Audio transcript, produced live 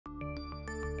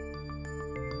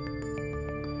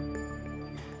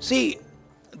See,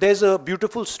 there's a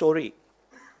beautiful story,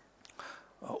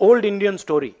 old Indian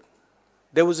story.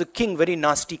 There was a king, very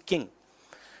nasty king,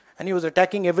 and he was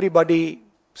attacking everybody,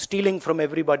 stealing from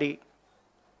everybody.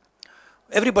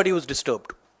 Everybody was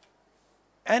disturbed.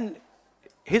 And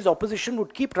his opposition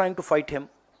would keep trying to fight him.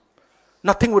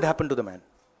 Nothing would happen to the man.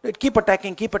 They'd keep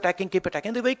attacking, keep attacking, keep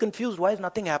attacking. They're very confused. Why is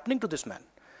nothing happening to this man?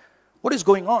 What is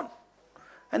going on?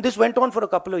 And this went on for a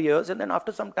couple of years, and then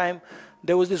after some time,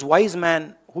 there was this wise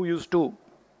man who used to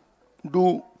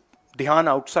do dhyan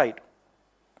outside.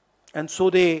 And so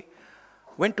they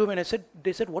went to him and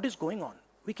they said, what is going on?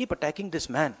 We keep attacking this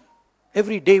man.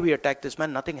 Every day we attack this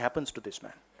man, nothing happens to this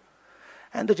man.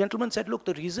 And the gentleman said, look,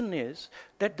 the reason is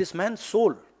that this man's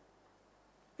soul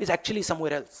is actually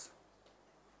somewhere else.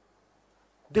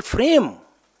 The frame,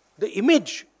 the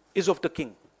image is of the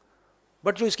king.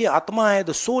 But jo iski atma hai,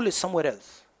 the soul is somewhere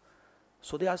else.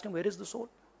 So they asked him, where is the soul?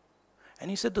 And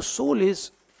he said, the soul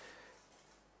is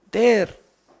there.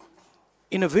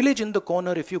 In a village in the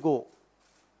corner, if you go,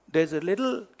 there's a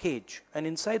little cage, and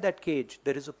inside that cage,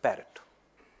 there is a parrot.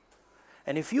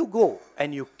 And if you go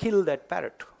and you kill that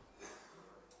parrot,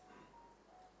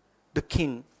 the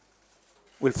king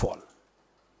will fall.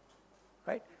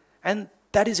 Right? And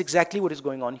that is exactly what is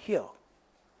going on here.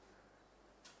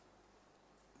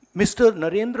 Mr.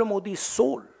 Narendra Modi's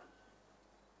soul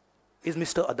is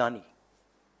Mr. Adani.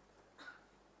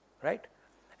 Right?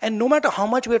 And no matter how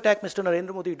much we attack Mr.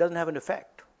 Narendra Modi, it doesn't have an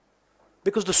effect.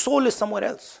 Because the soul is somewhere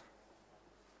else.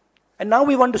 And now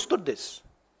we've understood this.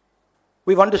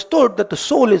 We've understood that the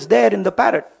soul is there in the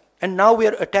parrot. And now we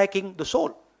are attacking the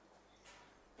soul.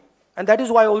 And that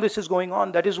is why all this is going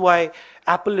on. That is why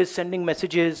Apple is sending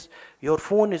messages. Your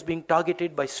phone is being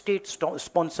targeted by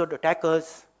state-sponsored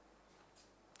attackers.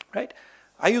 Right?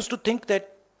 I used to think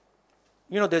that,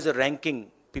 there's a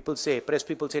ranking. People say, press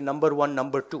people say, number 1,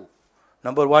 number 2.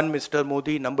 Number 1, Mr.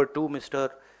 Modi. Number 2, Mr.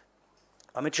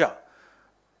 Amit Shah.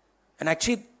 And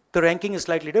actually, the ranking is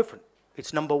slightly different.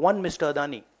 It's number 1, Mr.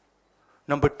 Adani.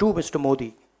 Number 2, Mr.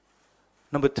 Modi.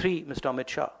 Number 3, Mr. Amit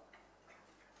Shah.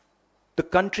 The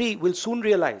country will soon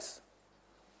realize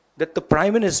that the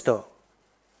Prime Minister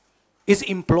is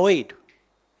employed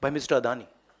by Mr. Adani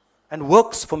and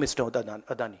works for Mr.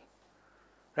 Adani.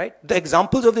 Right? The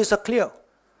examples of this are clear.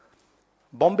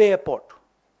 Bombay Airport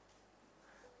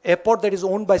that is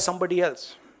owned by somebody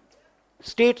else.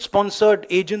 State-sponsored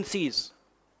agencies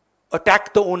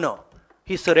attack the owner.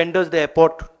 He surrenders the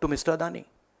airport to Mr. Adani.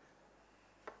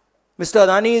 Mr.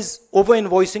 Adani is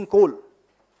over-invoicing coal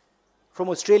from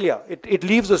Australia. It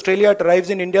leaves Australia, it arrives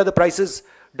in India, the prices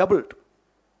doubled.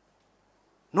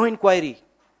 No inquiry.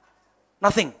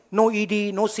 Nothing. No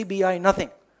ED, no CBI, nothing.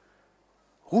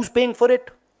 Who's paying for it?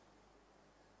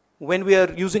 When we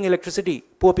are using electricity,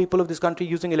 poor people of this country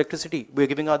using electricity, we're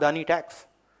giving Adani tax.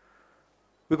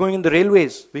 We're going in the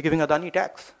railways, we're giving Adani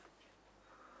tax.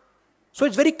 So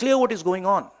it's very clear what is going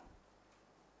on.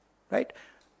 Right?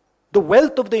 The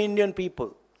wealth of the Indian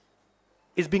people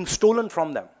is being stolen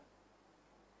from them.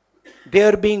 They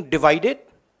are being divided.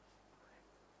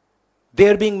 They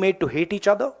are being made to hate each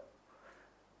other.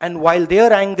 And while they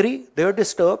are angry, they are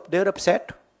disturbed, they are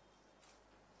upset,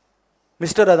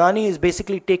 Mr. Adani is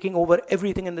basically taking over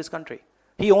everything in this country.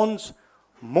 He owns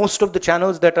most of the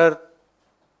channels that are,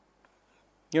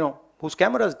 whose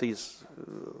cameras these?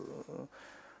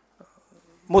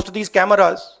 Most of these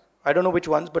cameras, I don't know which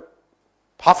ones, but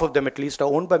half of them at least are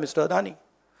owned by Mr. Adani.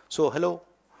 So, hello.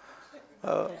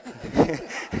 Hello,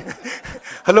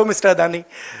 Mr. Adani.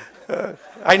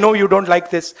 I know you don't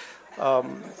like this.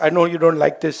 I know you don't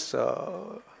like this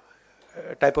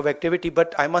type of activity,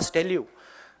 but I must tell you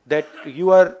that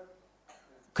you are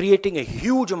creating a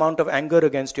huge amount of anger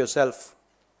against yourself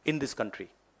in this country.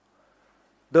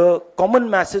 The common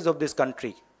masses of this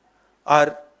country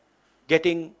are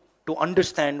getting to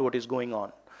understand what is going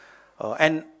on.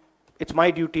 And it's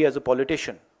my duty as a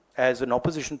politician, as an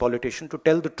opposition politician, to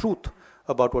tell the truth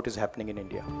about what is happening in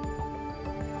India.